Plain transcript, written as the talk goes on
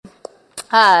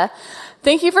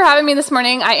Thank you for having me this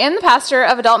morning. I am the pastor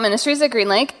of adult ministries at Green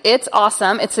Lake. It's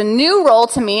awesome. It's a new role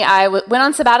to me. I went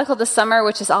on sabbatical this summer,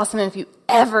 which is awesome. And if you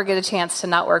ever get a chance to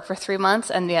not work for 3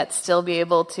 months and yet still be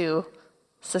able to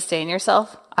sustain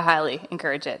yourself, I highly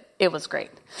encourage it. It was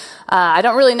great. I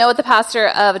don't really know what the pastor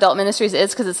of adult ministries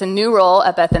is because it's a new role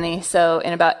at Bethany. So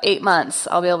in about 8 months,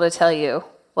 I'll be able to tell you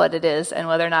what it is and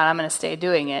whether or not I'm going to stay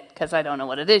doing it because I don't know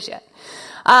what it is yet.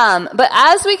 But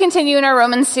as we continue in our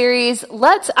Romans series, I'm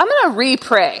going to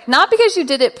re-pray. Not because you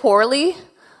did it poorly.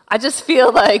 I just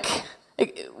feel like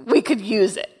we could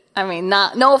use it. I mean,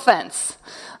 no offense.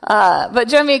 But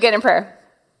join me again in prayer.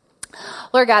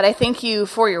 Lord God, I thank you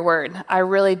for your word. I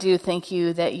really do thank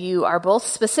you that you are both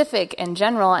specific and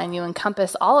general, and you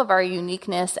encompass all of our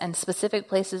uniqueness and specific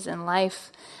places in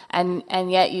life,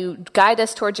 and yet you guide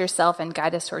us towards yourself and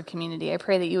guide us toward community. I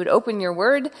pray that you would open your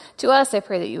word to us. I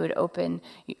pray that you would open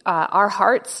our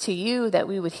hearts to you, that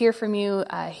we would hear from you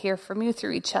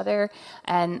through each other,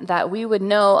 and that we would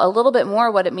know a little bit more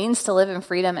what it means to live in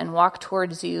freedom and walk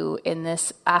towards you in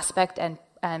this aspect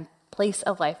and place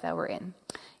of life that we're in.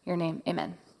 Your name,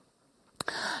 amen.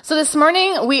 So this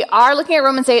morning, we are looking at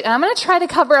Romans 8, and I'm going to try to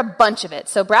cover a bunch of it.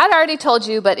 So Brad already told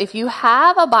you, but if you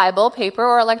have a Bible, paper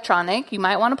or electronic, you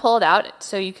might want to pull it out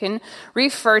so you can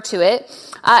refer to it.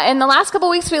 In the last couple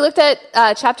weeks, we looked at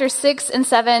chapters 6 and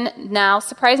 7. Now,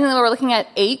 surprisingly, we're looking at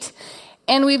 8.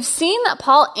 And we've seen that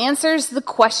Paul answers the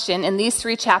question in these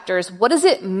 3 chapters, what does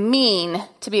it mean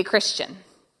to be a Christian?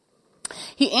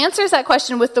 He answers that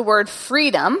question with the word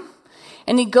freedom.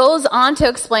 And he goes on to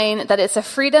explain that it's a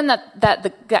freedom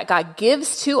that God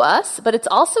gives to us, but it's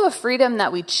also a freedom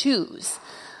that we choose.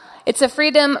 It's a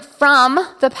freedom from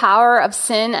the power of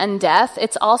sin and death.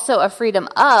 It's also a freedom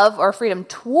of, or freedom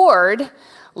toward,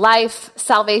 life,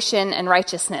 salvation, and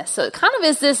righteousness. So it kind of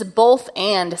is this both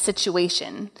and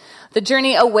situation. The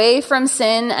journey away from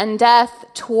sin and death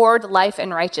toward life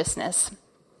and righteousness.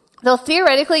 Though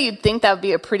theoretically you'd think that would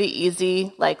be a pretty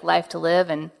easy life to live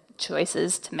and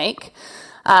choices to make.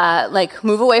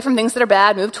 Move away from things that are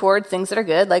bad, move towards things that are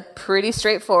good, pretty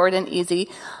straightforward and easy.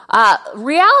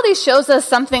 Reality shows us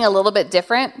something a little bit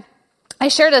different. I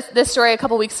shared this story a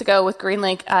couple weeks ago with Green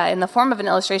Lake in the form of an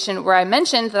illustration where I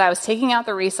mentioned that I was taking out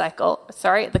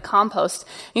the compost.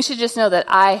 You should just know that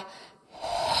I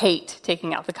hate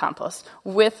taking out the compost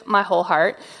with my whole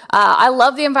heart. I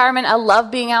love the environment. I love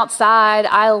being outside.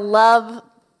 I love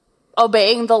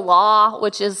obeying the law,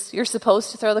 which is you're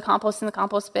supposed to throw the compost in the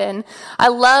compost bin. I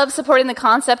love supporting the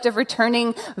concept of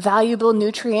returning valuable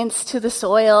nutrients to the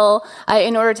soil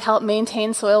in order to help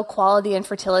maintain soil quality and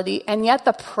fertility. And yet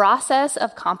the process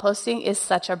of composting is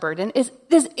such a burden.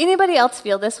 Does anybody else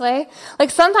feel this way?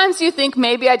 Sometimes you think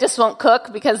maybe I just won't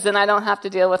cook because then I don't have to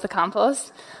deal with the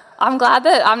compost. I'm glad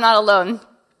that I'm not alone.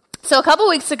 So a couple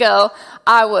weeks ago,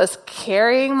 I was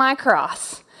carrying my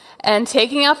cross and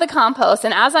taking out the compost,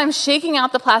 and as I'm shaking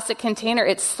out the plastic container,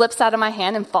 it slips out of my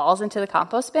hand and falls into the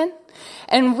compost bin.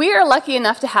 And we are lucky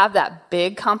enough to have that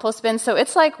big compost bin, so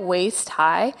it's waist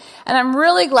high. And I'm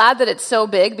really glad that it's so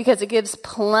big because it gives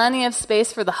plenty of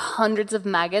space for the hundreds of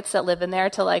maggots that live in there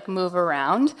to move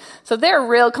around. So they're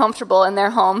real comfortable in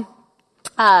their home.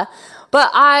 But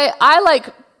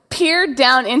I peered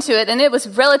down into it, and it was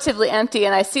relatively empty,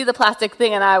 and I see the plastic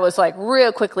thing, and I was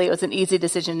real quickly, it was an easy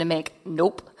decision to make.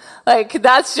 Nope.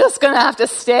 That's just going to have to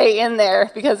stay in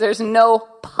there because there's no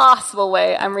possible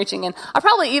way I'm reaching in. I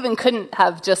probably even couldn't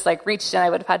have just reached in. I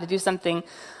would have had to do something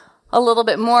a little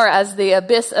bit more as the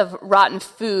abyss of rotten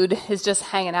food is just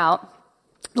hanging out.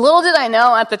 Little did I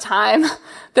know at the time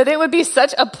that it would be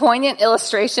such a poignant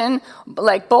illustration,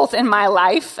 both in my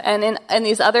life and in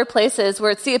these other places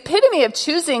where it's the epitome of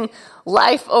choosing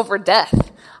life over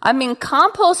death. I mean,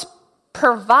 compost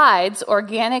provides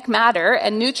organic matter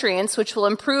and nutrients which will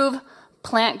improve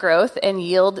plant growth and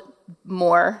yield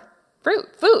more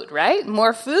food, right?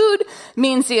 More food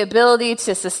means the ability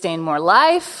to sustain more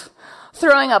life.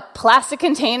 Throwing a plastic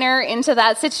container into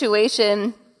that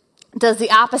situation does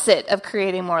the opposite of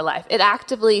creating more life. It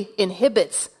actively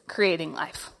inhibits creating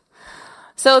life.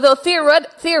 So though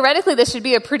theoretically this should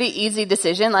be a pretty easy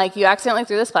decision, you accidentally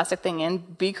threw this plastic thing in,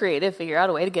 be creative, figure out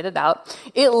a way to get it out.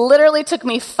 It literally took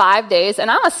me 5 days,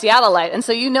 and I'm a Seattleite, and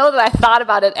so you know that I thought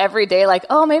about it every day,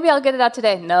 oh, maybe I'll get it out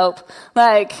today. Nope.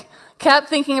 Kept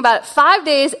thinking about it 5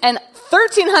 days and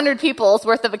 1,300 people's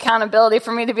worth of accountability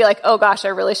for me to be oh gosh, I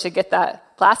really should get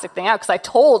that plastic thing out because I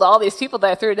told all these people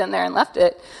that I threw it in there and left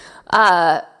it.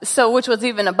 Which was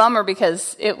even a bummer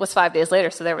because it was 5 days later,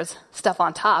 so there was stuff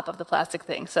on top of the plastic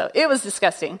thing. So it was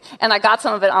disgusting. And I got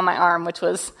some of it on my arm, which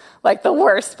was the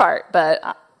worst part,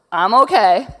 but I'm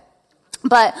okay.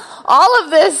 But all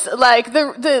of this, like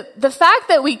the fact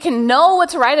that we can know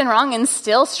what's right and wrong and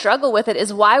still struggle with it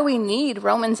is why we need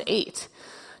Romans 8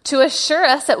 to assure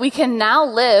us that we can now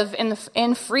live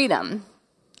in freedom,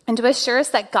 and to assure us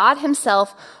that God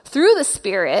himself, through the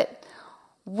Spirit,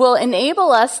 will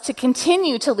enable us to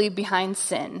continue to leave behind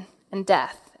sin and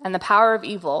death and the power of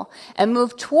evil and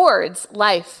move towards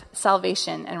life,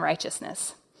 salvation, and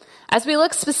righteousness. As we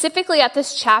look specifically at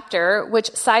this chapter,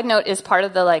 which, side note, is part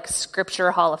of the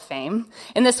Scripture Hall of Fame,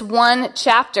 in this one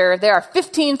chapter, there are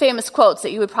 15 famous quotes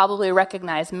that you would probably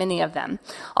recognize, many of them.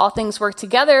 All things work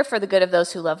together for the good of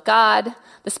those who love God.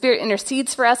 The Spirit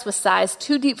intercedes for us with sighs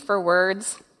too deep for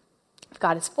words. If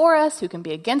God is for us, who can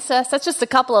be against us? That's just a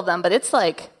couple of them, but it's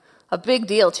like a big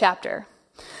deal chapter.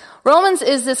 Romans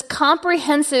is this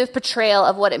comprehensive portrayal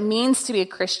of what it means to be a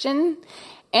Christian,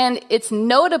 and it's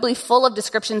notably full of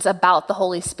descriptions about the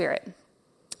Holy Spirit.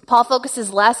 Paul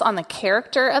focuses less on the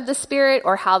character of the Spirit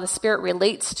or how the Spirit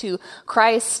relates to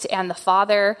Christ and the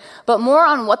Father, but more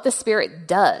on what the Spirit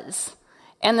does.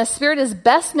 And the Spirit is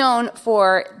best known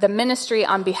for the ministry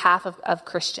on behalf of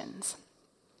Christians.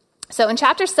 So in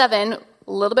chapter 7,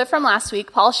 a little bit from last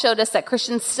week, Paul showed us that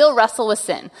Christians still wrestle with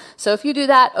sin. So if you do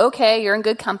that, okay, you're in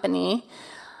good company.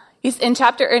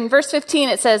 In verse 15,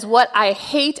 it says, "What I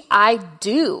hate, I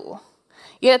do."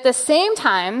 Yet at the same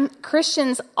time,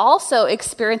 Christians also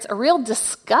experience a real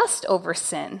disgust over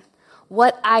sin.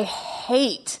 What I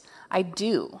hate, I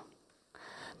do.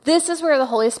 This is where the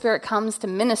Holy Spirit comes to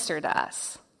minister to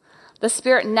us. The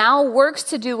Spirit now works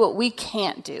to do what we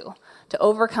can't do, to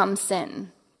overcome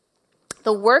sin.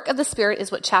 The work of the Spirit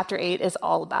is what chapter 8 is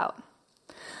all about.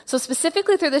 So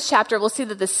specifically through this chapter, we'll see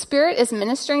that the Spirit is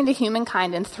ministering to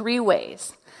humankind in 3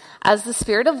 ways: as the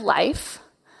Spirit of life,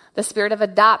 the Spirit of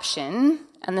adoption,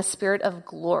 and the Spirit of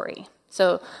glory.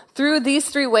 So through these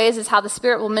 3 ways is how the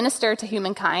Spirit will minister to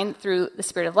humankind, through the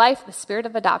Spirit of life, the Spirit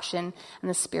of adoption, and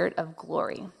the Spirit of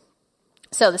glory.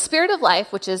 So the Spirit of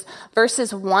life, which is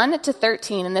verses 1 to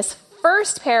 13, in this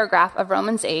first paragraph of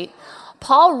Romans 8,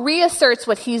 Paul reasserts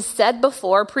what he's said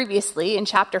before previously in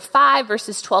chapter 5,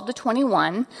 verses 12 to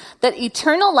 21, that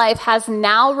eternal life has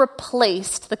now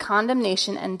replaced the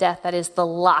condemnation and death that is the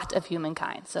lot of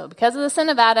humankind. So because of the sin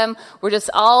of Adam, we're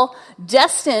just all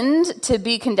destined to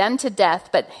be condemned to death,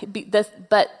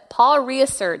 but Paul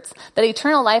reasserts that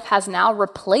eternal life has now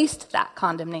replaced that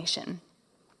condemnation.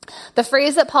 The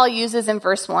phrase that Paul uses in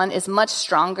verse 1 is much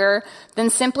stronger than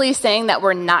simply saying that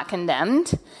we're not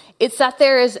condemned. It's that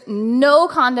there is no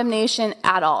condemnation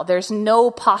at all. There's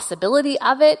no possibility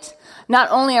of it.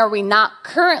 Not only are we not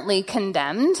currently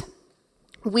condemned,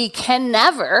 we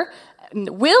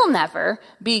will never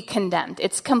be condemned.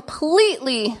 It's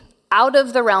completely out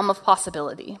of the realm of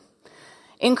possibility.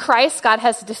 In Christ, God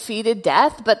has defeated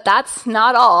death, but that's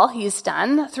not all he's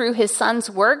done. Through his Son's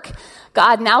work,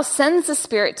 God now sends the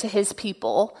Spirit to his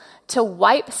people to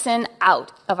wipe sin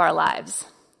out of our lives.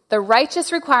 The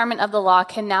righteous requirement of the law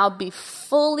can now be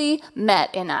fully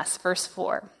met in us, verse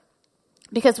 4.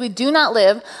 Because we do not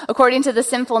live according to the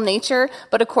sinful nature,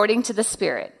 but according to the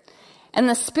Spirit. And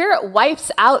the Spirit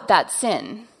wipes out that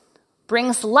sin,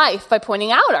 brings life by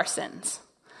pointing out our sins.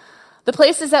 The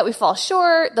places that we fall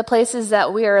short, the places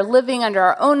that we are living under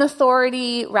our own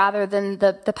authority rather than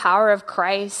the power of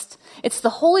Christ. It's the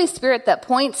Holy Spirit that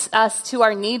points us to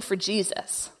our need for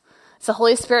Jesus. It's the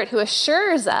Holy Spirit who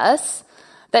assures us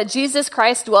that Jesus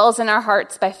Christ dwells in our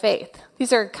hearts by faith.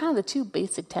 These are kind of the 2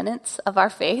 basic tenets of our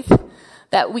faith,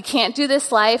 that we can't do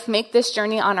this life, make this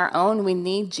journey on our own. We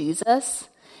need Jesus.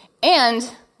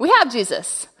 And we have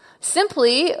Jesus,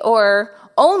 simply or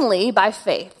only by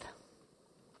faith.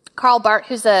 Karl Barth,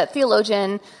 who's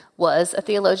was a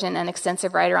theologian and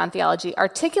extensive writer on theology,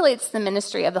 articulates the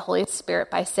ministry of the Holy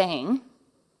Spirit by saying,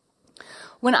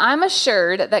 "When I'm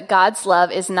assured that God's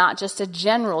love is not just a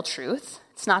general truth,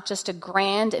 it's not just a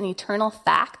grand and eternal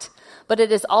fact, but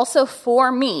it is also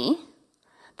for me,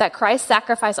 that Christ's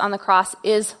sacrifice on the cross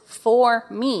is for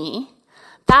me,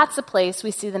 that's a place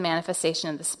we see the manifestation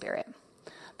of the Spirit.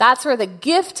 That's where the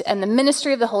gift and the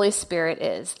ministry of the Holy Spirit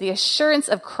is, the assurance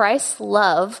of Christ's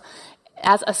love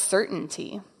as a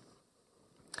certainty.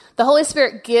 The Holy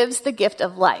Spirit gives the gift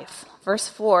of life. Verse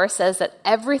 4 says that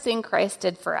everything Christ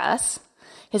did for us,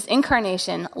 his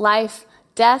incarnation, life,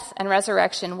 death, and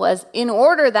resurrection, was in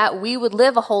order that we would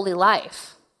live a holy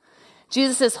life.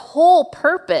 Jesus' whole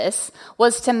purpose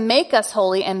was to make us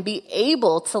holy and be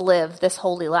able to live this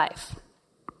holy life.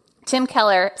 Tim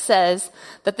Keller says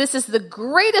that this is the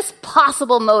greatest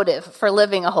possible motive for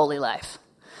living a holy life.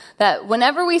 That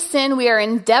whenever we sin, we are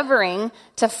endeavoring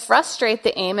to frustrate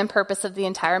the aim and purpose of the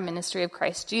entire ministry of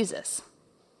Christ Jesus.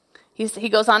 He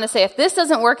goes on to say, if this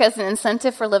doesn't work as an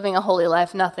incentive for living a holy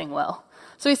life, nothing will.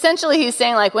 So essentially he's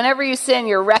saying, like, whenever you sin,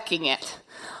 you're wrecking it.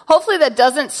 Hopefully that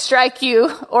doesn't strike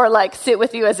you or like sit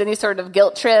with you as any sort of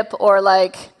guilt trip or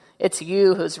like it's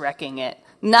you who's wrecking it.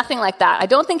 Nothing like that. I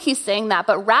don't think he's saying that,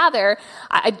 but rather,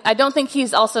 I don't think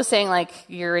he's also saying like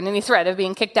you're in any threat of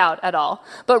being kicked out at all.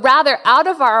 But rather, out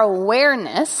of our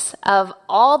awareness of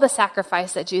all the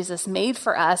sacrifice that Jesus made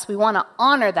for us, we want to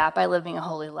honor that by living a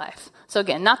holy life. So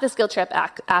again, not this guilt trip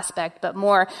aspect, but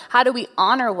more, how do we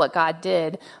honor what God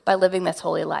did by living this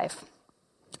holy life?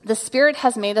 The Spirit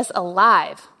has made us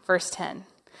alive, verse 10,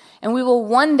 and we will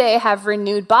one day have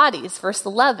renewed bodies, verse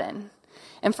 11.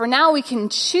 And for now, we can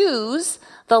choose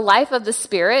the life of the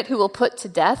Spirit who will put to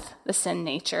death the sin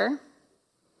nature.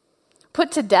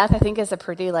 Put to death, I think, is a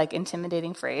pretty like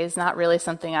intimidating phrase, not really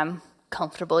something I'm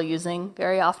comfortable using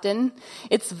very often.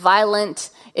 It's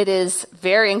violent. It is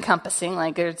very encompassing.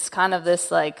 Like there's kind of this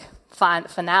like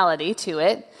finality to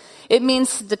it. It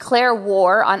means to declare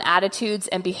war on attitudes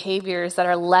and behaviors that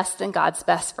are less than God's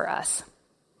best for us.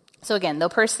 So again, though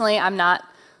personally I'm not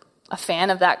a fan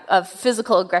of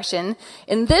physical aggression,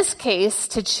 in this case,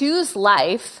 to choose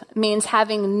life means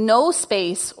having no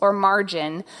space or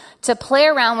margin to play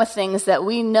around with things that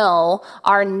we know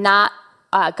are not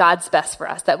God's best for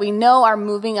us, that we know are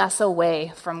moving us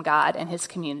away from God and his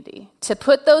community. To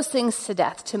put those things to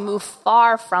death, to move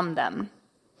far from them.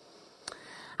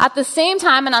 At the same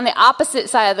time, and on the opposite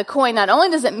side of the coin, not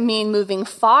only does it mean moving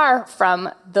far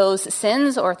from those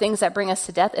sins or things that bring us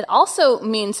to death, it also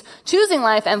means choosing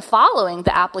life and following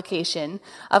the application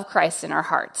of Christ in our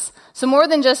hearts. So more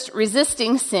than just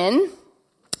resisting sin,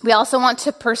 we also want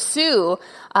to pursue,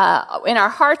 in our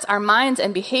hearts, our minds,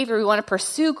 and behavior, we want to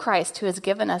pursue Christ who has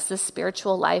given us this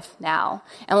spiritual life now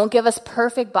and will give us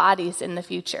perfect bodies in the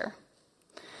future.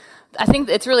 I think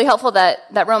it's really helpful that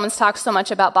Romans talks so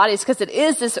much about bodies because it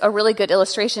is a really good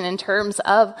illustration in terms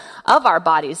of our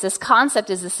bodies. This concept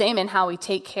is the same in how we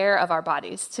take care of our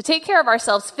bodies. To take care of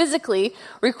ourselves physically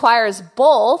requires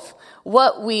both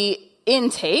what we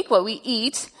intake, what we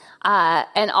eat,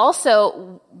 and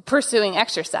also pursuing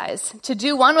exercise. To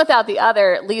do one without the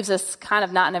other leaves us kind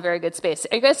of not in a very good space.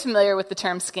 Are you guys familiar with the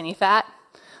term skinny fat?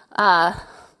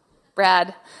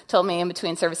 Brad told me in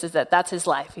between services that that's his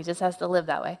life. He just has to live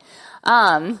that way.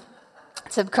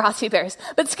 To cross he bears.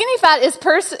 But skinny fat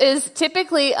is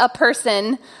typically a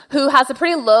person who has a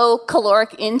pretty low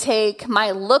caloric intake,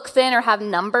 might look thin or have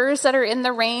numbers that are in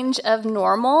the range of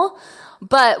normal.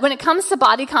 But when it comes to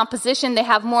body composition, they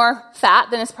have more fat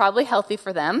than is probably healthy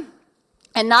for them,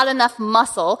 and not enough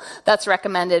muscle that's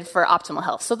recommended for optimal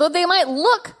health. So though they might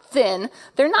look thin,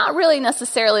 they're not really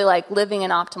necessarily like living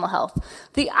in optimal health.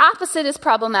 The opposite is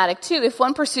problematic too. If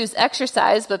one pursues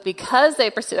exercise, but because they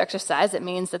pursue exercise, it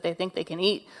means that they think they can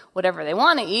eat whatever they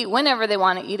want to eat, whenever they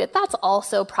want to eat it, that's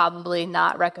also probably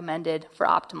not recommended for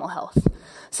optimal health.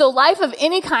 So life of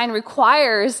any kind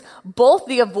requires both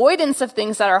the avoidance of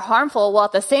things that are harmful while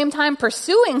at the same time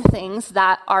pursuing things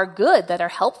that are good, that are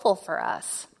helpful for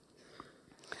us.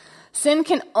 Sin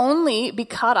can only be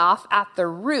cut off at the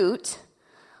root.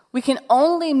 We can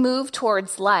only move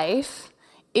towards life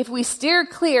if we steer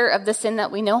clear of the sin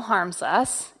that we know harms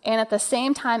us and at the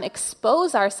same time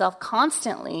expose ourselves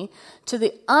constantly to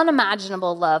the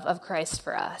unimaginable love of Christ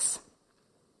for us.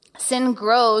 Sin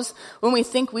grows when we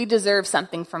think we deserve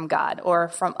something from God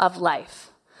or of life.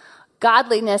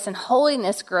 Godliness and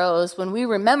holiness grows when we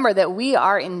remember that we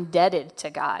are indebted to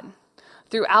God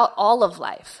throughout all of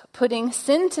life. Putting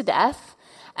sin to death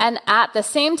and at the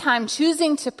same time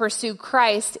choosing to pursue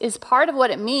Christ is part of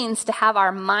what it means to have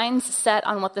our minds set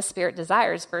on what the Spirit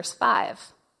desires, verse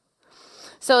 5.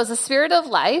 So as the Spirit of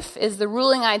life is the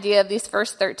ruling idea of these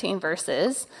first 13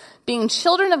 verses, being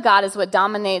children of God is what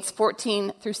dominates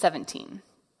 14 through 17.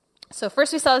 So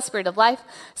first we saw the Spirit of life.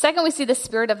 Second, we see the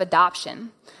Spirit of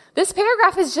adoption. This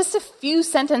paragraph is just a few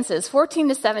sentences, 14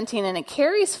 to 17, and it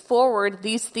carries forward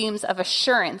these themes of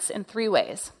assurance in three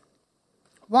ways.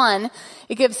 One,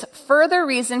 it gives further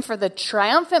reason for the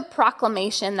triumphant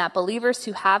proclamation that believers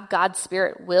who have God's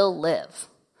Spirit will live.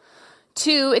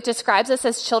 Two, it describes us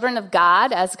as children of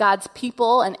God, as God's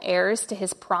people and heirs to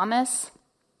his promise.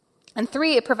 And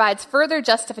three, it provides further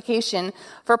justification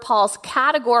for Paul's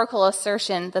categorical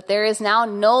assertion that there is now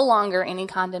no longer any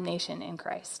condemnation in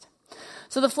Christ.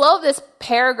 So the flow of this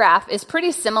paragraph is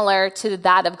pretty similar to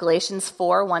that of Galatians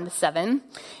 4, 1-7.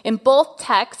 In both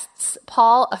texts,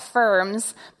 Paul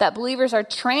affirms that believers are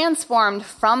transformed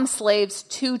from slaves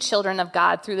to children of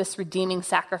God through this redeeming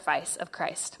sacrifice of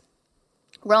Christ.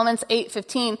 Romans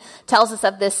 8:15 tells us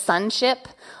of this sonship,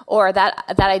 or that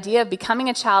idea of becoming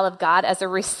a child of God as a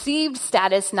received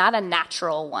status, not a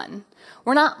natural one.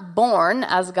 We're not born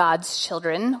as God's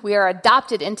children. We are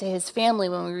adopted into his family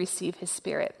when we receive his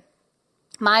Spirit.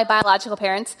 My biological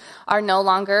parents are no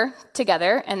longer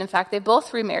together, and in fact, they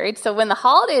both remarried. So when the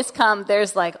holidays come,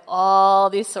 there's like all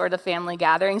these sort of family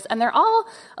gatherings, and they're all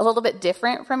a little bit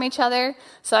different from each other.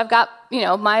 So I've got,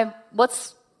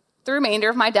 what's the remainder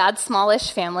of my dad's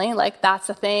smallish family, like that's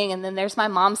a thing, and then there's my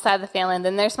mom's side of the family, and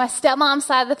then there's my stepmom's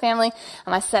side of the family,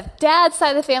 and my stepdad's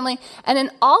side of the family, and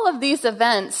in all of these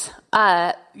events,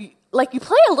 you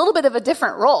play a little bit of a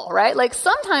different role, right? Like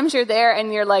sometimes you're there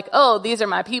and you're like, oh, these are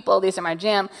my people, these are my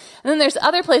jam. And then there's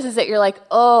other places that you're like,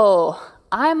 oh,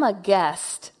 I'm a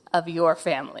guest of your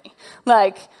family.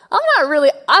 Like,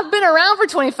 I've been around for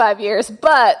 25 years,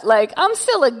 but like, I'm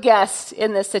still a guest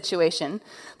in this situation.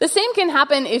 The same can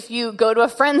happen if you go to a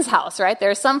friend's house, right? There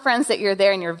are some friends that you're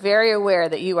there and you're very aware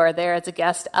that you are there as a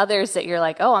guest. Others that you're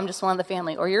like, oh, I'm just one of the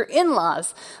family. Or your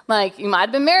in-laws. Like, you might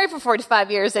have been married for 45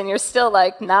 years and you're still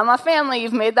like, not my family.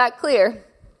 You've made that clear.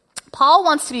 Paul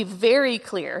wants to be very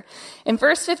clear. In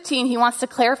verse 15, he wants to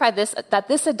clarify that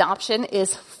this adoption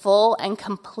is full and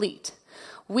complete.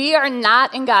 We are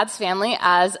not in God's family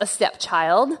as a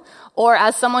stepchild or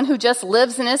as someone who just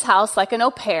lives in his house like an au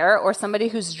pair or somebody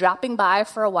who's dropping by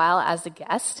for a while as a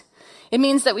guest. It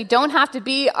means that we don't have to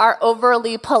be our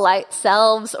overly polite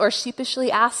selves or sheepishly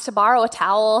ask to borrow a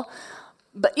towel.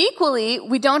 But equally,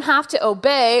 we don't have to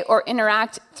obey or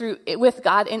interact with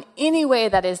God in any way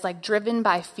that is like driven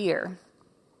by fear.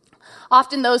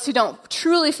 Often those who don't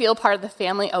truly feel part of the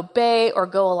family obey or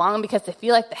go along because they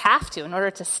feel like they have to in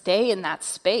order to stay in that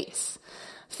space,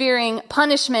 fearing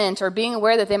punishment or being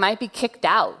aware that they might be kicked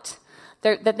out,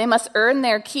 that they must earn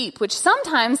their keep, which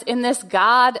sometimes in this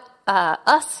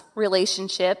God-us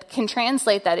relationship can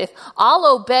translate that if I'll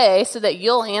obey so that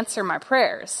you'll answer my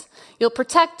prayers, you'll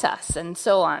protect us, and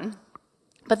so on.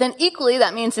 But then equally,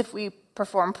 that means if we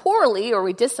perform poorly or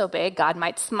we disobey, God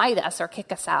might smite us or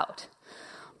kick us out.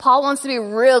 Paul wants to be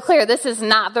real clear. This is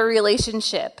not the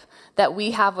relationship that we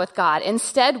have with God.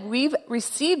 Instead, we've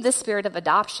received the spirit of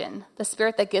adoption, the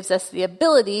spirit that gives us the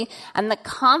ability and the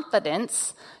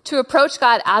confidence to approach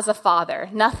God as a father,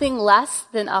 nothing less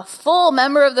than a full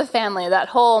member of the family, that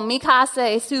whole mi casa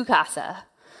y su casa.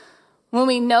 When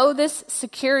we know this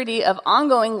security of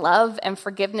ongoing love and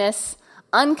forgiveness,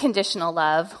 unconditional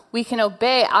love, we can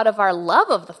obey out of our love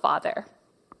of the Father.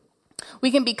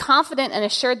 We can be confident and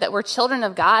assured that we're children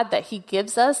of God, that he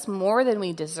gives us more than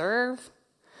we deserve,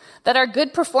 that our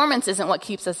good performance isn't what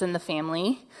keeps us in the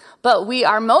family, but we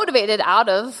are motivated out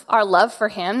of our love for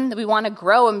him, that we want to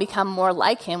grow and become more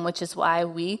like him, which is why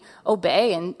we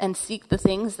obey and seek the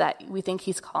things that we think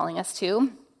he's calling us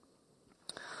to.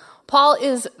 Paul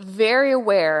is very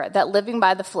aware that living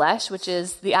by the flesh, which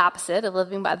is the opposite of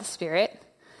living by the Spirit,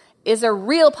 is a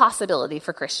real possibility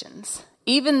for Christians.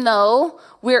 Even though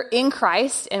we're in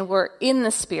Christ and we're in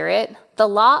the Spirit, the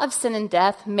law of sin and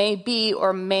death may be,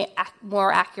 or may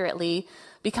more accurately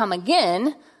become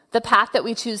again, the path that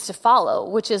we choose to follow,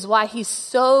 which is why he's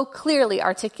so clearly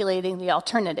articulating the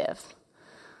alternative.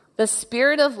 The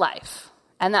Spirit of life,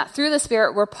 and that through the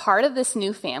Spirit we're part of this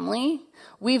new family.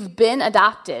 We've been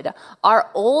adopted. Our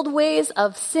old ways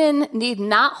of sin need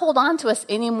not hold on to us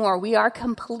anymore. We are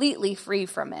completely free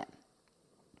from it.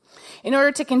 In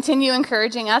order to continue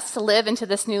encouraging us to live into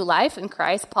this new life in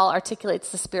Christ, Paul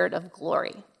articulates the spirit of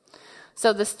glory.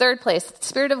 So this third place, the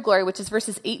spirit of glory, which is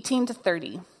verses 18 to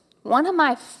 30. One of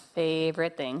my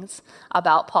favorite things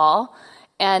about Paul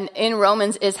and in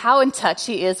Romans is how in touch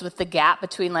he is with the gap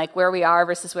between like where we are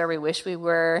versus where we wish we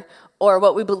were, or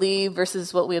what we believe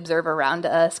versus what we observe around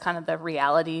us, kind of the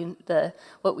reality,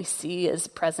 what we see is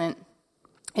present.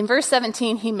 In verse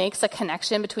 17, he makes a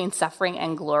connection between suffering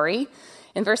and glory.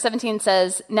 In verse 17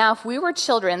 says, now if we were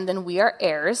children, then we are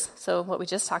heirs. So what we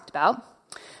just talked about.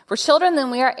 If we're children,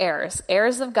 then we are heirs,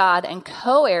 heirs of God and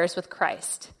co-heirs with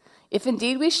Christ. If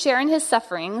indeed we share in his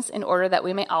sufferings, in order that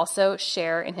we may also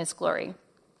share in his glory.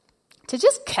 To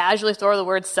just casually throw the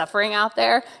word suffering out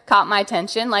there caught my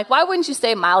attention. Like, why wouldn't you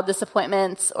say mild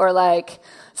disappointments or like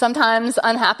sometimes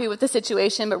unhappy with the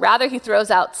situation, but rather he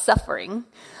throws out suffering.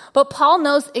 But Paul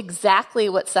knows exactly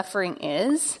what suffering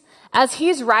is. As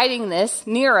he's writing this,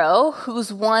 Nero,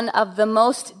 who's one of the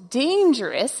most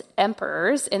dangerous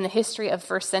emperors in the history of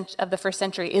the first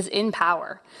century, is in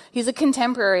power. He's a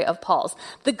contemporary of Paul's.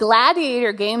 The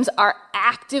gladiator games are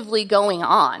actively going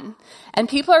on, and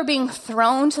people are being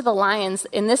thrown to the lions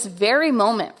in this very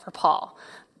moment for Paul.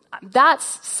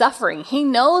 That's suffering. He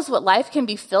knows what life can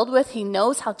be filled with. He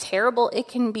knows how terrible it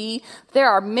can be. There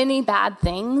are many bad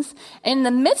things. And in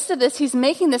the midst of this, he's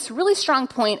making this really strong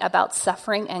point about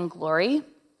suffering and glory.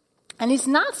 And he's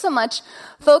not so much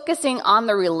focusing on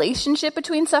the relationship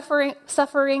between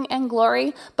suffering and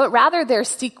glory, but rather their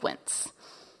sequence.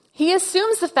 He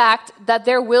assumes the fact that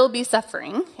there will be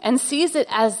suffering and sees it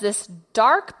as this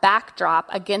dark backdrop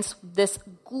against this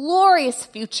glorious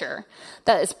future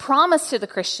that is promised to the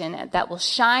Christian and that will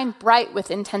shine bright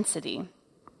with intensity.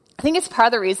 I think it's part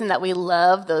of the reason that we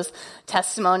love those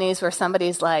testimonies where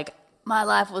somebody's like, my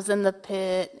life was in the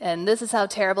pit, and this is how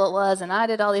terrible it was, and I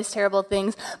did all these terrible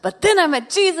things, but then I met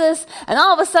Jesus, and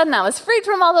all of a sudden I was freed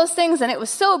from all those things, and it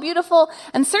was so beautiful.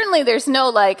 And certainly there's no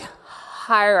like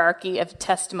hierarchy of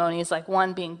testimonies, like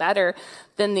one being better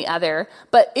than the other.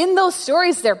 But in those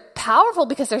stories, they're powerful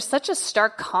because there's such a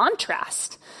stark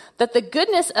contrast that the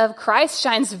goodness of Christ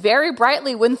shines very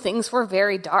brightly when things were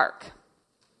very dark.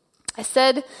 I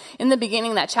said in the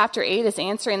beginning that chapter 8 is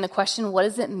answering the question, what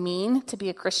does it mean to be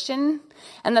a Christian?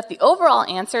 And that the overall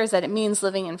answer is that it means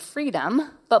living in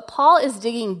freedom. But Paul is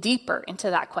digging deeper into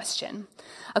that question,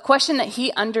 a question that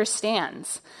he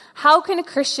understands. How can a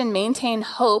Christian maintain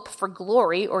hope for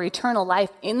glory or eternal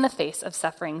life in the face of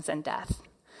sufferings and death?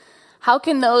 How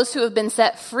can those who have been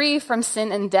set free from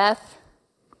sin and death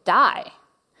die?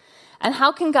 And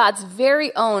how can God's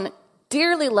very own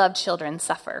dearly loved children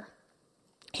suffer?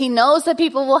 He knows that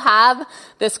people will have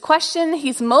this question.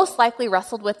 He's most likely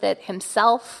wrestled with it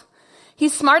himself.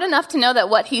 He's smart enough to know that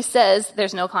what he says,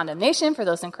 there's no condemnation for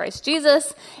those in Christ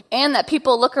Jesus, and that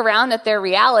people look around at their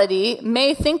reality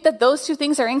may think that those two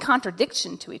things are in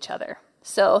contradiction to each other.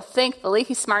 So thankfully,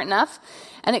 he's smart enough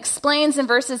and explains in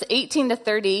verses 18 to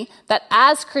 30 that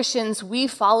as Christians, we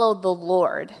follow the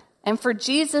Lord. And for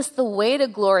Jesus, the way to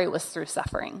glory was through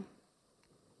suffering.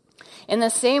 In the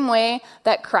same way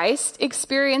that Christ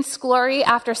experienced glory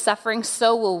after suffering,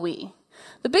 so will we.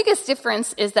 The biggest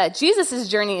difference is that Jesus'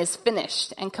 journey is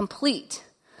finished and complete,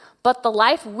 but the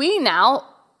life we now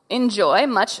enjoy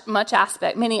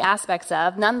many aspects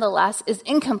of, nonetheless, is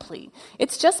incomplete.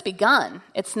 It's just begun.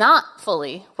 It's not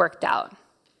fully worked out.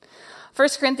 1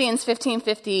 Corinthians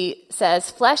 15:50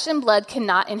 says, flesh and blood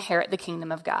cannot inherit the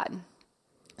kingdom of God.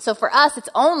 So for us, it's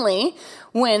only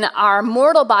when our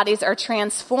mortal bodies are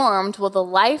transformed will the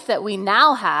life that we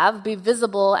now have be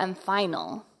visible and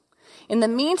final. In the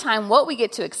meantime, what we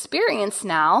get to experience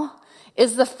now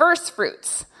is the first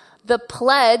fruits, the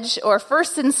pledge or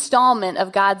first installment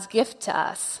of God's gift to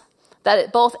us, that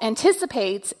it both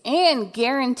anticipates and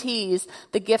guarantees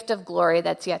the gift of glory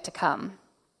that's yet to come.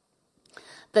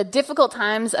 The difficult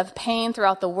times of pain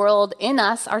throughout the world in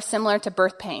us are similar to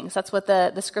birth pangs. That's what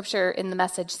the scripture in the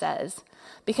Message says.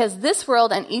 Because this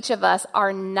world and each of us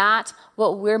are not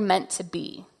what we're meant to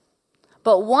be.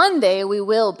 But one day we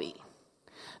will be.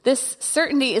 This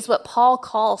certainty is what Paul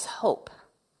calls hope.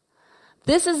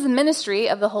 This is the ministry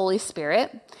of the Holy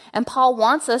Spirit, and Paul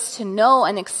wants us to know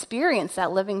and experience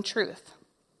that living truth.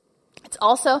 It's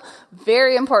also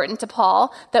very important to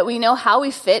Paul that we know how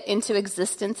we fit into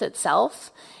existence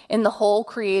itself in the whole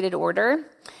created order.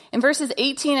 In verses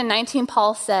 18 and 19,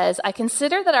 Paul says, I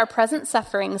consider that our present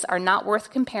sufferings are not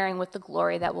worth comparing with the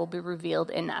glory that will be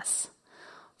revealed in us.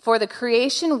 For the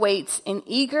creation waits in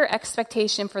eager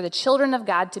expectation for the children of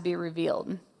God to be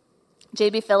revealed.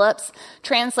 J.B. Phillips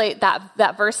translate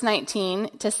that verse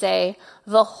 19 to say,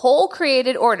 the whole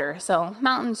created order, so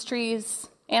mountains, trees,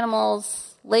 animals,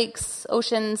 lakes,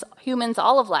 oceans, humans,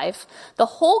 all of life, the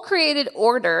whole created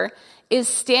order is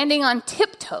standing on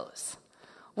tiptoes,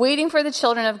 waiting for the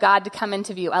children of God to come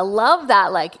into view. I love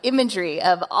that imagery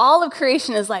of all of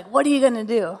creation is what are you going to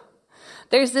do?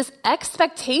 There's this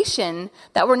expectation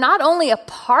that we're not only a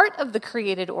part of the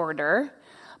created order,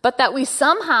 but that we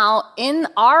somehow, in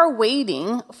our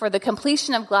waiting for the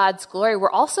completion of God's glory,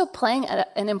 we're also playing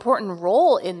an important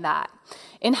role in that,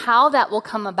 in how that will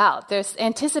come about. This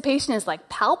anticipation is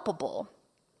palpable.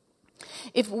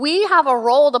 If we have a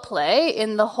role to play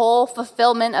in the whole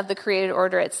fulfillment of the created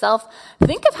order itself,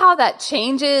 think of how that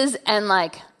changes and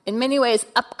in many ways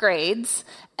upgrades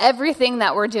everything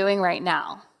that we're doing right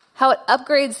now. How it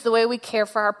upgrades the way we care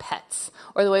for our pets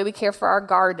or the way we care for our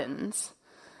gardens.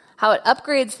 How it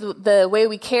upgrades the way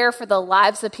we care for the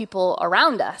lives of people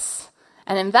around us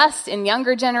and invest in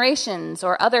younger generations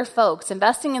or other folks,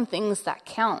 investing in things that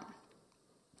count.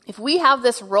 If we have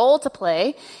this role to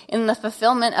play in the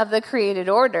fulfillment of the created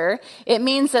order, it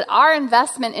means that our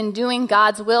investment in doing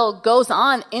God's will goes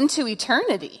on into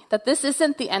eternity, that this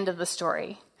isn't the end of the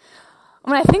story.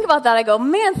 When I think about that, I go,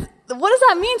 man, what does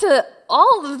that mean to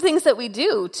all of the things that we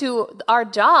do, to our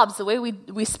jobs, the way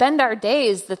we spend our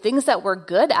days, the things that we're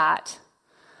good at?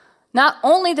 Not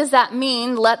only does that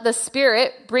mean let the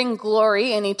Spirit bring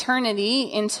glory and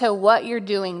eternity into what you're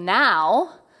doing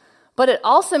now, but it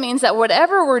also means that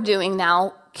whatever we're doing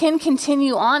now can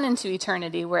continue on into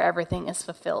eternity where everything is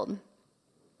fulfilled.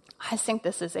 I think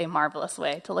this is a marvelous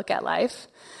way to look at life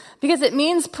because it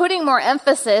means putting more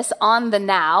emphasis on the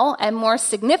now and more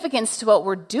significance to what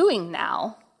we're doing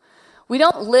now. We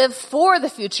don't live for the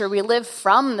future, we live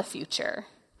from the future.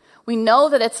 We know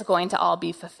that it's going to all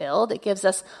be fulfilled. It gives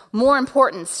us more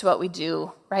importance to what we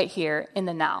do right here in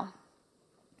the now.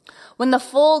 When the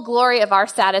full glory of our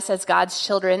status as God's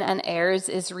children and heirs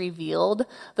is revealed,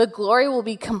 the glory will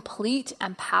be complete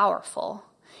and powerful.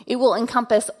 It will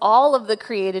encompass all of the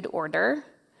created order.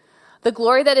 The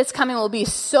glory that is coming will be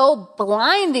so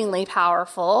blindingly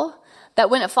powerful that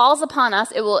when it falls upon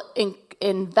us, it will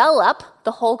envelop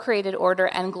the whole created order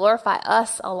and glorify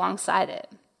us alongside it.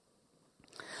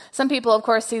 Some people, of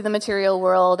course, see the material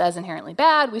world as inherently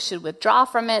bad. We should withdraw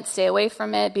from it, stay away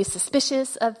from it, be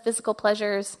suspicious of physical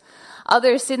pleasures.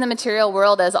 Others see the material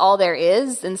world as all there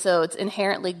is, and so it's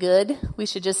inherently good. We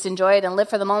should just enjoy it and live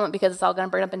for the moment because it's all going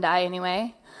to burn up and die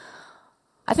anyway.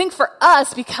 I think for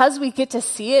us, because we get to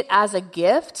see it as a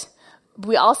gift,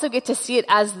 we also get to see it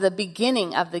as the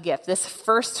beginning of the gift, this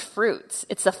first fruits.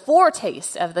 It's a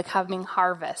foretaste of the coming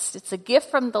harvest. It's a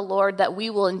gift from the Lord that we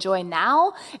will enjoy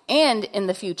now and in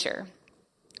the future.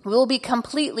 We will be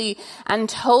completely and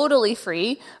totally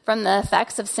free from the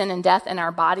effects of sin and death in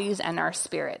our bodies and our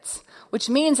spirits, which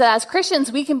means that as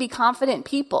Christians, we can be confident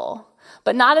people,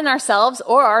 but not in ourselves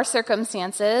or our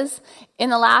circumstances. In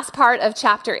the last part of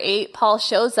chapter 8, Paul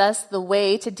shows us the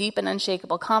way to deep and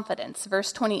unshakable confidence.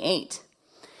 Verse 28.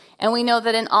 And we know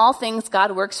that in all things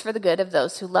God works for the good of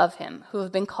those who love him, who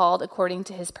have been called according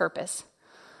to his purpose.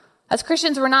 As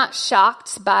Christians, we're not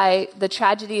shocked by the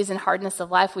tragedies and hardness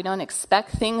of life. We don't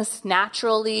expect things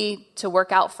naturally to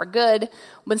work out for good.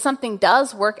 When something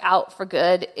does work out for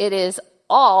good, it is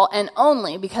all and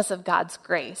only because of God's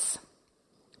grace,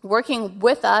 working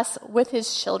with us, with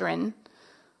his children,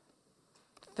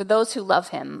 for those who love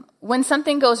him. When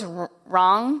something goes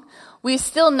wrong, we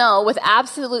still know with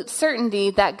absolute certainty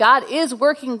that God is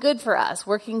working good for us,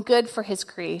 working good for his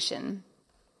creation.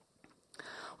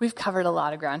 We've covered a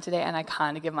lot of ground today, and I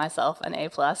kind of give myself an A+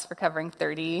 for covering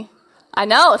 30. I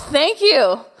know, thank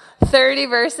you. 30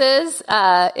 verses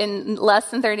in less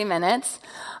than 30 minutes.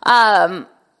 But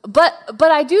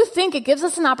I do think it gives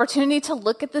us an opportunity to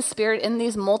look at the Spirit in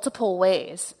these multiple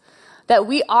ways. That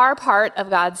we are part of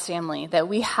God's family, that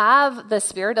we have the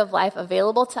Spirit of life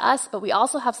available to us, but we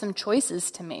also have some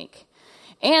choices to make.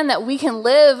 And that we can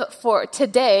live for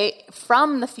today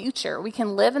from the future. We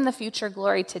can live in the future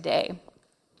glory today.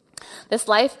 This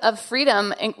life of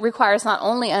freedom requires not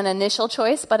only an initial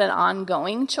choice, but an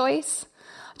ongoing choice.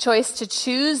 A choice to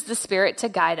choose the Spirit to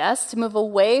guide us, to move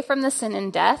away from the sin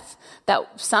and death that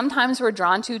sometimes we're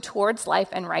drawn to towards life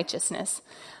and righteousness.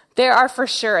 There are for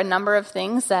sure a number of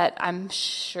things that I'm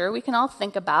sure we can all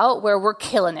think about where we're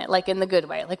killing it, like in the good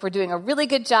way. Like we're doing a really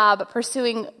good job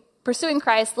pursuing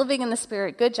Christ, living in the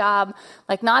Spirit, good job.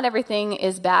 Like not everything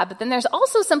is bad. But then there's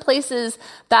also some places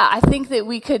that I think that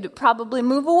we could probably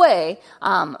move away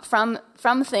from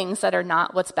things that are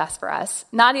not what's best for us.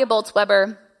 Nadia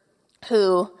Boltz-Weber,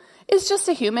 who is just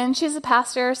a human. She's a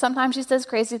pastor. Sometimes she says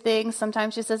crazy things.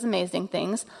 Sometimes she says amazing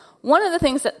things. One of the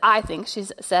things that I think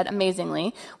she's said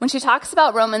amazingly, when she talks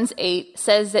about Romans 8,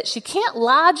 says that she can't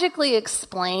logically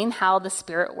explain how the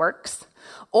Spirit works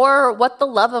or what the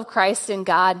love of Christ and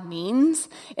God means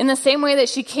in the same way that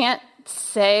she can't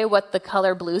say what the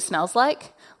color blue smells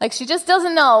like. Like she just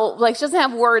doesn't know, like she doesn't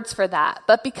have words for that.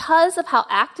 But because of how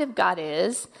active God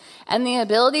is and the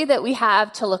ability that we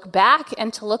have to look back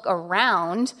and to look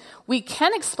around, we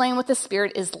can explain what the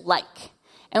Spirit is like.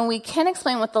 And we can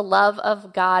explain what the love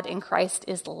of God in Christ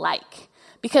is like.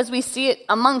 Because we see it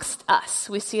amongst us.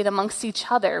 We see it amongst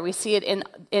each other. We see it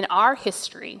in our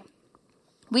history.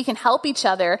 We can help each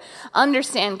other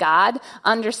understand God,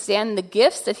 understand the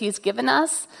gifts that he's given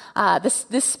us,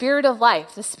 this spirit of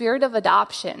life, the spirit of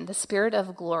adoption, the spirit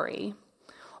of glory.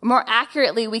 More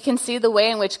accurately, we can see the way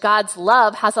in which God's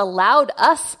love has allowed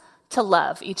us to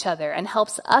love each other and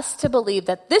helps us to believe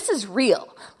that this is real.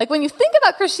 Like when you think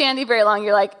about Christianity very long,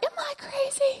 you're like, am I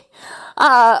crazy?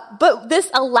 But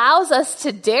this allows us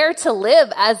to dare to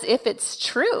live as if it's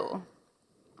true.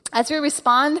 As we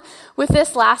respond with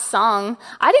this last song,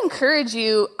 I'd encourage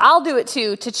you, I'll do it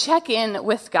too, to check in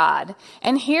with God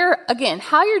and hear, again,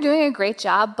 how you're doing a great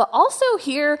job, but also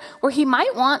hear where he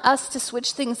might want us to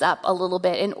switch things up a little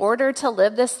bit in order to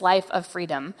live this life of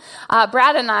freedom.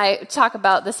 Brad and I talk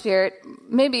about the Spirit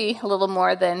maybe a little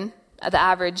more than the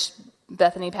average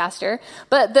Bethany pastor.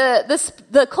 But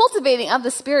the cultivating of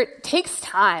the Spirit takes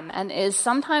time and is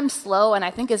sometimes slow, and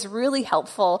I think is really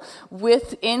helpful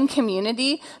within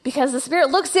community because the Spirit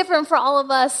looks different for all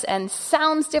of us and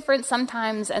sounds different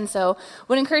sometimes. And so I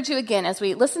would encourage you again, as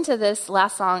we listen to this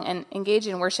last song and engage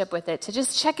in worship with it, to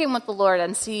just check in with the Lord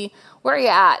and see where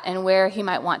you're at and where he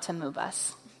might want to move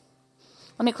us.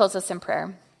 Let me close this in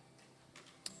prayer.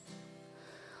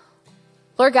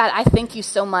 Lord God, I thank you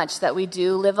so much that we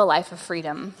do live a life of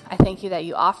freedom. I thank you that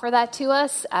you offer that to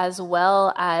us, as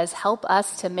well as help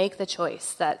us to make the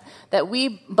choice that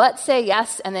we but say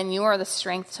yes, and then you are the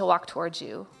strength to walk towards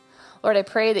you. Lord, I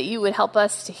pray that you would help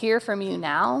us to hear from you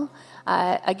now.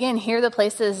 Again, hear the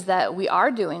places that we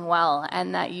are doing well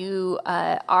and that you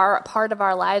are a part of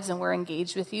our lives and we're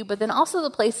engaged with you, but then also the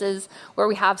places where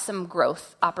we have some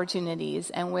growth opportunities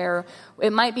and where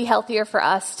it might be healthier for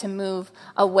us to move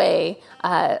away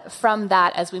from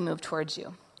that as we move towards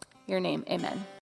you. In your name, amen.